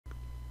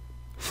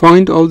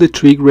Find all the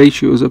trig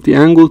ratios of the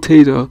angle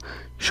theta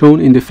shown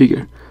in the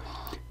figure.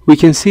 We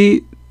can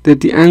see that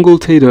the angle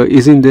theta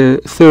is in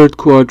the third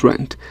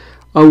quadrant.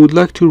 I would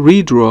like to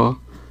redraw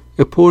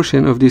a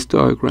portion of this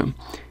diagram.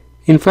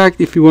 In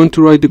fact, if we want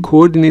to write the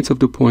coordinates of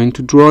the point,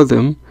 to draw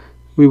them,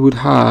 we would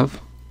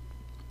have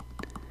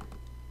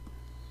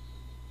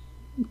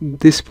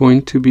this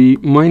point to be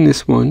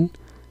 -1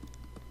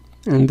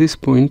 and this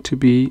point to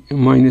be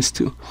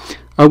 -2.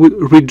 I would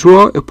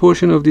redraw a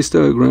portion of this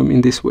diagram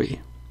in this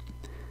way.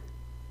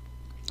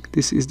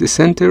 This is the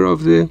center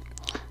of the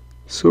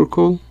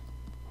circle,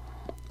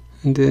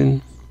 and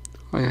then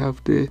I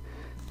have the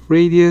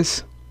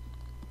radius,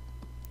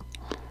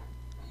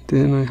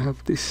 then I have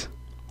this.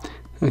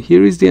 Now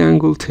here is the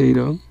angle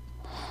theta.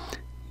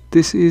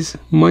 This is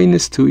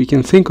 -2. You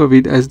can think of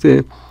it as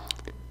the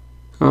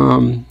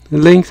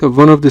length of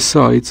one of the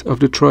sides of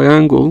the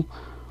triangle.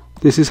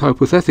 This is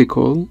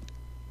hypothetical,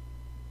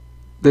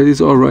 that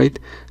is alright,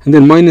 and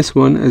then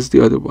 -1 as the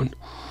other one.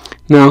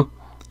 Now,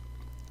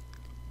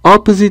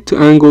 opposite to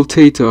angle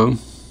theta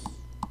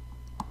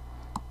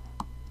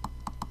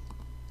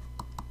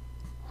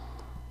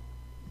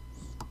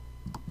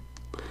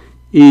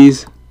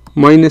is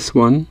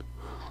 -1,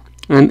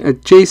 and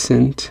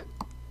adjacent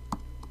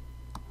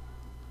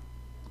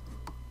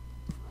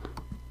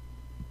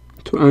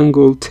to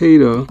angle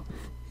theta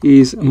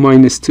is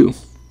 -2.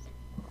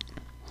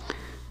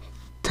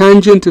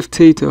 Tangent of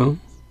theta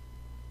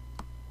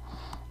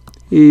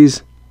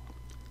is,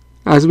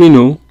 as we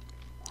know,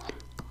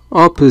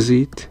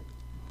 opposite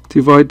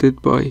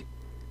divided by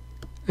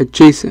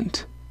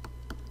adjacent.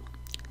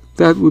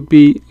 That would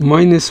be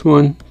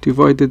 -1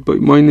 divided by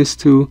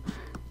 -2,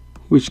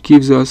 which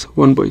gives us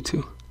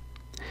 1/2.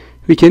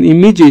 We can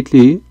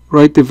immediately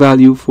write the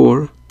value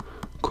for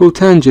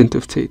cotangent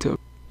of theta,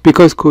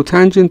 because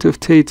cotangent of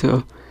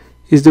theta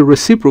is the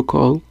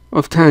reciprocal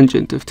of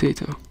tangent of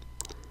theta.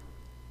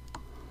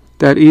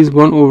 That is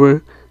 1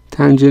 over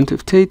tangent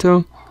of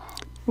theta,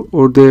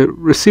 or the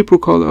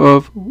reciprocal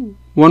of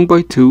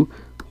 1/2,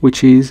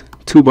 which is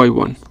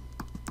 2/1,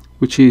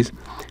 which is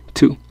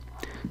 2.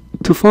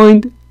 To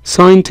find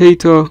sine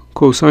theta,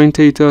 cosine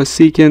theta,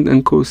 secant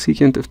and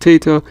cosecant of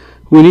theta,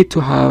 we need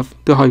to have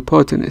the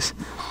hypotenuse.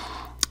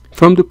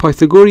 From the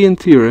Pythagorean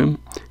theorem,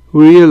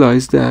 we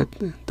realize that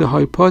the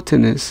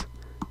hypotenuse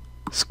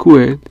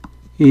squared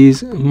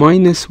is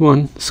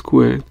 -1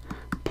 squared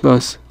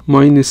plus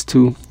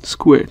 -2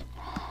 squared.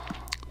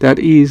 That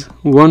is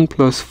 1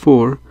 plus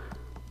 4,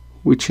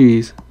 which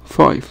is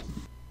 5.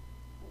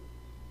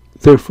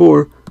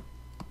 Therefore,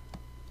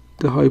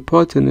 the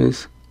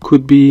hypotenuse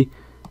could be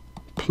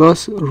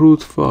plus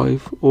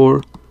 √5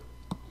 or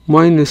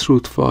minus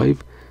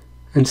 √5,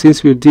 and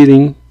since we're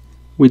dealing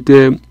with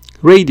the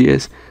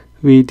radius,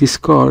 we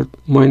discard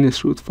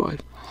minus √5.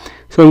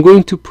 So I'm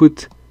going to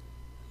put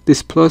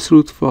this plus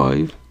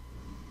 √5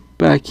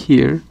 back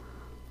here,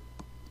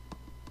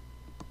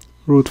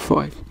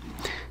 √5.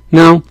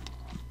 Now,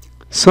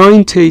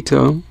 sine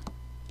theta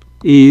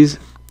is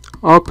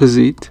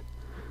opposite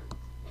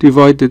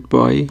divided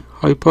by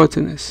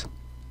hypotenuse.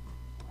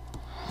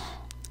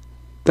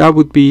 That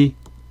would be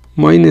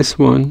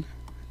 -1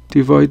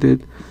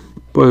 divided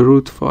by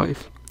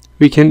 √5.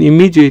 We can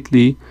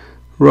immediately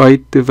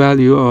write the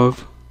value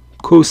of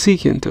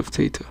cosecant of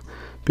theta,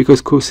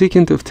 because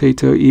cosecant of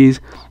theta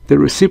is the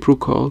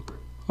reciprocal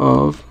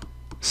of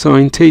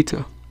sine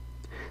theta,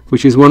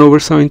 which is 1 over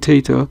sine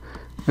theta,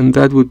 and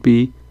that would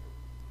be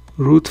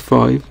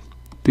 √5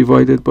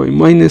 divided by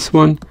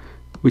 -1,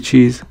 which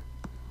is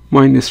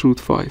minus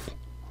 √5.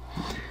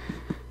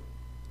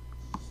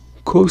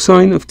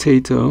 Cosine of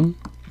theta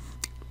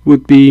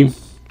would be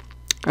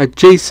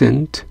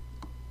adjacent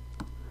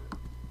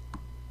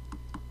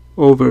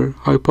over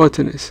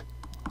hypotenuse,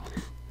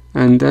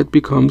 and that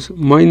becomes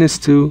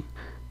 -2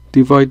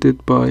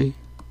 divided by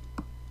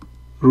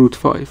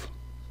 √5.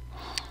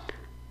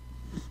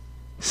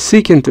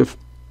 Secant of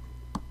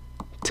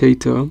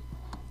theta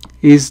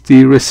is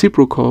the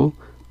reciprocal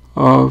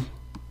of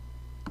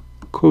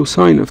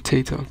cosine of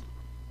theta.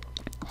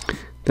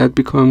 That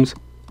becomes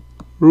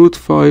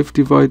 √5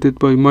 divided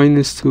by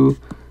 -2,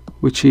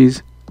 which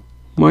is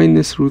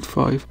minus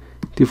 √5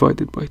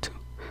 divided by 2.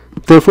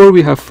 Therefore,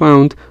 we have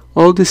found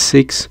all the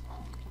 6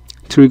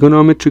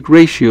 trigonometric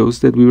ratios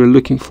that we were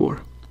looking for.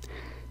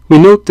 We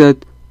note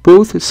that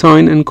both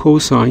sine and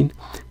cosine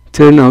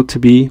turn out to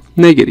be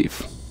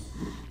negative.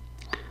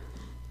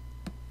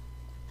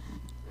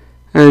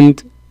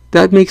 And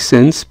that makes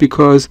sense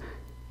because,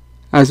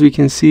 as we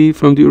can see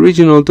from the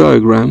original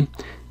diagram,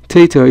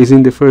 theta is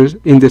in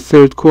the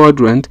third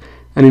quadrant,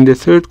 and in the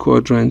third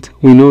quadrant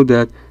we know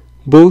that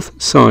both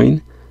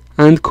sine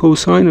and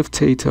cosine of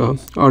theta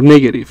are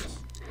negative.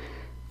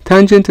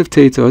 Tangent of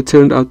theta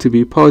turned out to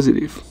be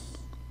positive,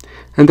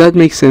 and that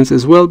makes sense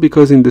as well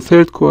because in the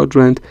third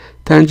quadrant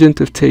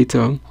tangent of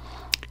theta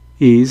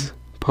is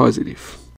positive.